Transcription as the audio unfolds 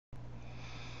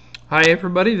Hi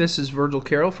everybody, this is Virgil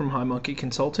Carroll from Monkey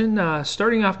Consultant,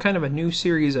 starting off kind of a new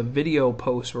series of video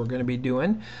posts we're going to be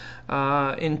doing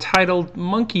entitled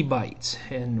Monkey Bytes.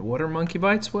 And what are Monkey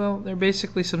Bytes? Well, they're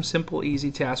basically some simple,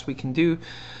 easy tasks we can do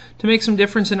to make some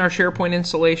difference in our SharePoint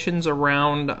installations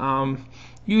around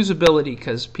usability,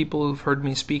 because people who've heard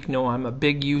me speak know I'm a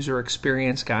big user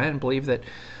experience guy and believe that,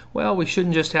 well, we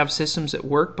shouldn't just have systems that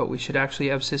work, but we should actually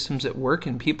have systems that work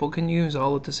and people can use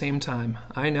all at the same time.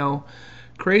 I know.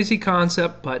 Crazy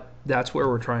concept, but that's where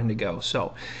we're trying to go.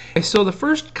 So the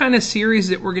first kind of series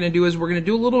that we're going to do is we're going to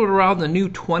do a little bit around the new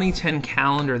 2010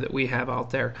 calendar that we have out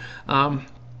there.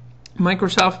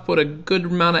 Microsoft put a good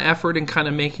amount of effort in kind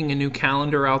of making a new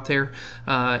calendar out there,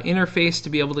 interface to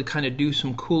be able to kind of do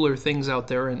some cooler things out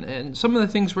there, and some of the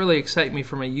things really excite me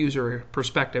from a user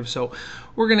perspective, so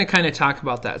we're going to kind of talk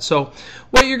about that. So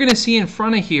what you're going to see in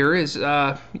front of here is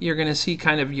you're going to see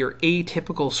kind of your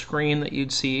atypical screen that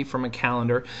you'd see from a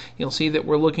calendar. You'll see that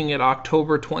we're looking at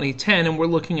October 2010 and we're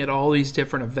looking at all these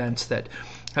different events that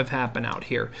have happened out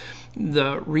here.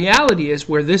 The reality is,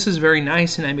 where this is very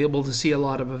nice and I'm able to see a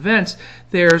lot of events,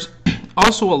 there's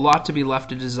also a lot to be left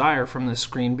to desire from this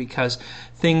screen, because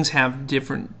things have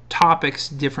different topics,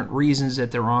 different reasons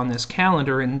that they're on this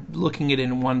calendar, and looking at it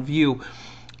in one view,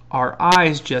 our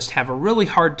eyes just have a really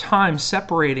hard time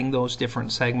separating those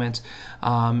different segments,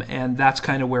 and that's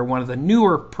kind of where one of the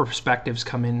newer perspectives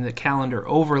come in, the calendar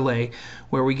overlay,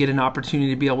 where we get an opportunity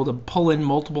to be able to pull in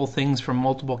multiple things from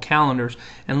multiple calendars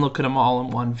and look at them all in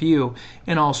one view,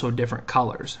 and also different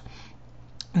colors.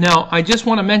 Now, I just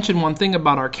want to mention one thing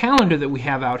about our calendar that we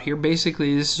have out here.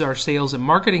 Basically, this is our sales and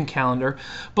marketing calendar,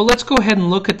 but let's go ahead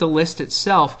and look at the list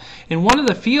itself. And one of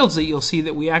the fields that you'll see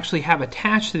that we actually have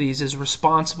attached to these is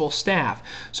responsible staff.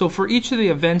 So for each of the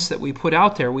events that we put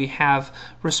out there, we have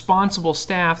responsible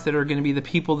staff that are going to be the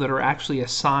people that are actually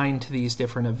assigned to these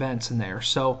different events in there.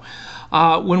 So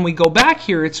when we go back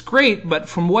here, it's great, but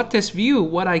from what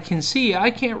I can see, I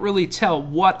can't really tell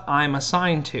what I'm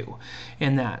assigned to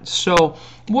in that. So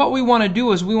what we want to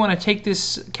do is we want to take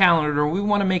this calendar, we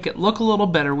want to make it look a little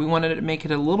better, we want to make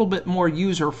it a little bit more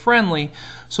user friendly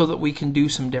so that we can do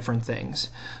some different things.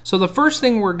 So the first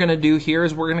thing we're going to do here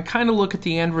is we're going to kind of look at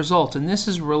the end result, and this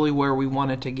is really where we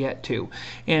wanted to get to.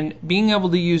 And being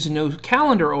able to use a new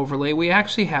calendar overlay, we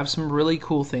actually have some really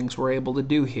cool things we're able to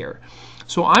do here.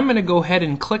 So I'm going to go ahead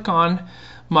and click on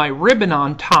my ribbon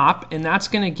on top, and that's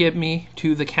going to get me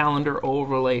to the calendar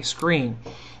overlay screen.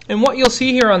 And what you'll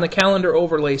see here on the calendar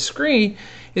overlay screen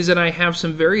is that I have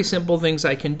some very simple things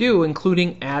I can do,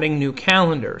 including adding new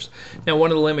calendars. Now,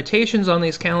 one of the limitations on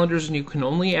these calendars is you can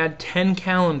only add 10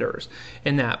 calendars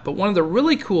in that. But one of the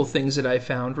really cool things that I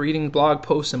found reading blog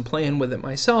posts and playing with it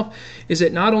myself is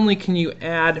that not only can you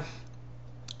add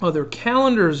other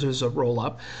calendars as a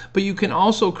roll-up, but you can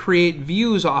also create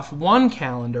views off one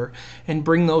calendar and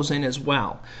bring those in as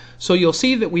well. So you'll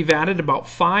see that we've added about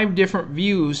 5 different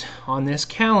views on this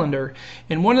calendar,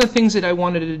 and one of the things that I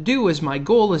wanted to do is my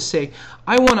goal is say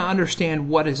I want to understand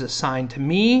what is assigned to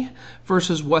me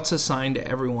versus what's assigned to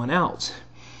everyone else.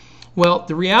 Well,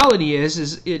 the reality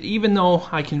is even though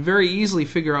I can very easily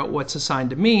figure out what's assigned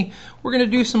to me, we're going to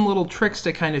do some little tricks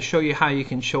to kind of show you how you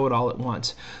can show it all at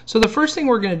once. So the first thing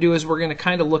we're going to do is we're going to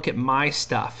kind of look at my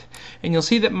stuff. And you'll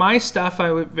see that my stuff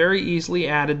I very easily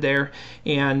added there,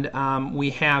 and we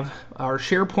have our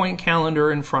SharePoint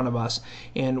calendar in front of us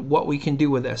and what we can do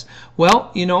with this.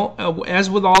 Well, you know, as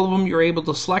with all of them, you're able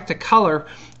to select a color.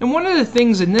 And one of the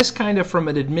things in this kind of from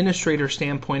an administrator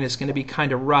standpoint is going to be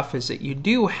kind of rough is that you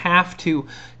do have to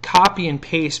copy and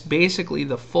paste basically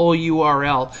the full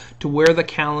URL to where the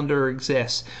calendar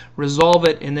exists, resolve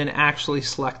it, and then actually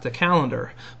select the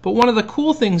calendar. But one of the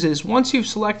cool things is once you've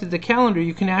selected the calendar,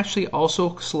 you can actually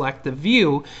also select the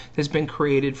view that's been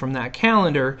created from that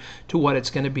calendar to what it's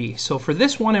going to be. So for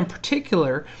this one in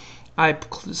particular, I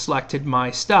selected My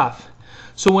Stuff.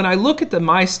 So when I look at the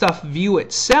My Stuff view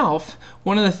itself,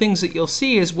 one of the things that you'll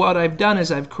see is what I've done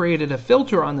is I've created a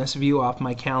filter on this view off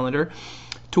my calendar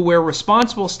to where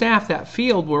responsible staff, that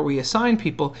field where we assign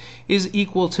people, is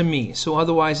equal to me. So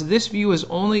otherwise this view is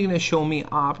only going to show me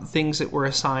things that were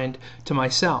assigned to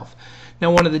myself.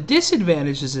 Now, one of the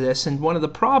disadvantages of this, and one of the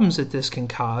problems that this can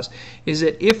cause, is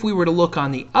that if we were to look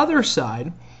on the other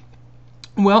side,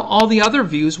 well, all the other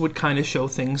views would kind of show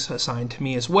things assigned to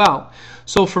me as well.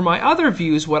 So for my other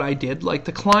views, what I did, like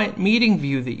the client meeting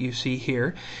view that you see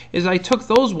here, is I took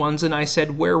those ones and I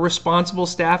said where responsible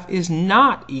staff is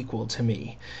not equal to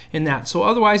me in that. So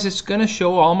otherwise it's going to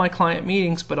show all my client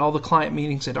meetings, but all the client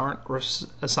meetings that aren't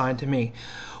assigned to me.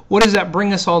 What does that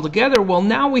bring us all together? Well,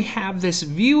 now we have this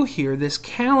view here, this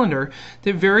calendar,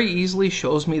 that very easily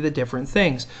shows me the different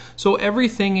things. So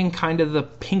everything in kind of the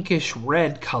pinkish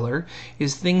red color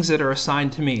is things that are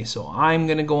assigned to me. So I'm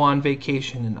going to go on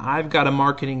vacation, and I've got a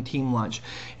marketing team lunch,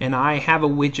 and I have a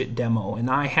widget demo, and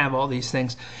I have all these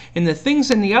things. And the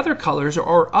things in the other colors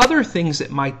are other things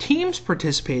that my team's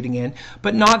participating in,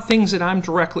 but not things that I'm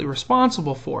directly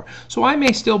responsible for. So I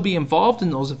may still be involved in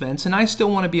those events, and I still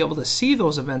want to be able to see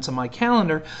those events on my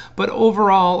calendar, but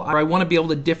overall I want to be able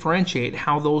to differentiate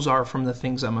how those are from the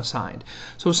things I'm assigned.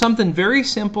 So something very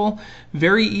simple,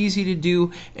 very easy to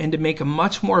do, and to make a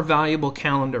much more valuable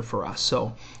calendar for us.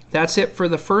 So that's it for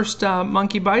the first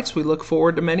Monkey Bytes. We look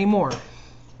forward to many more.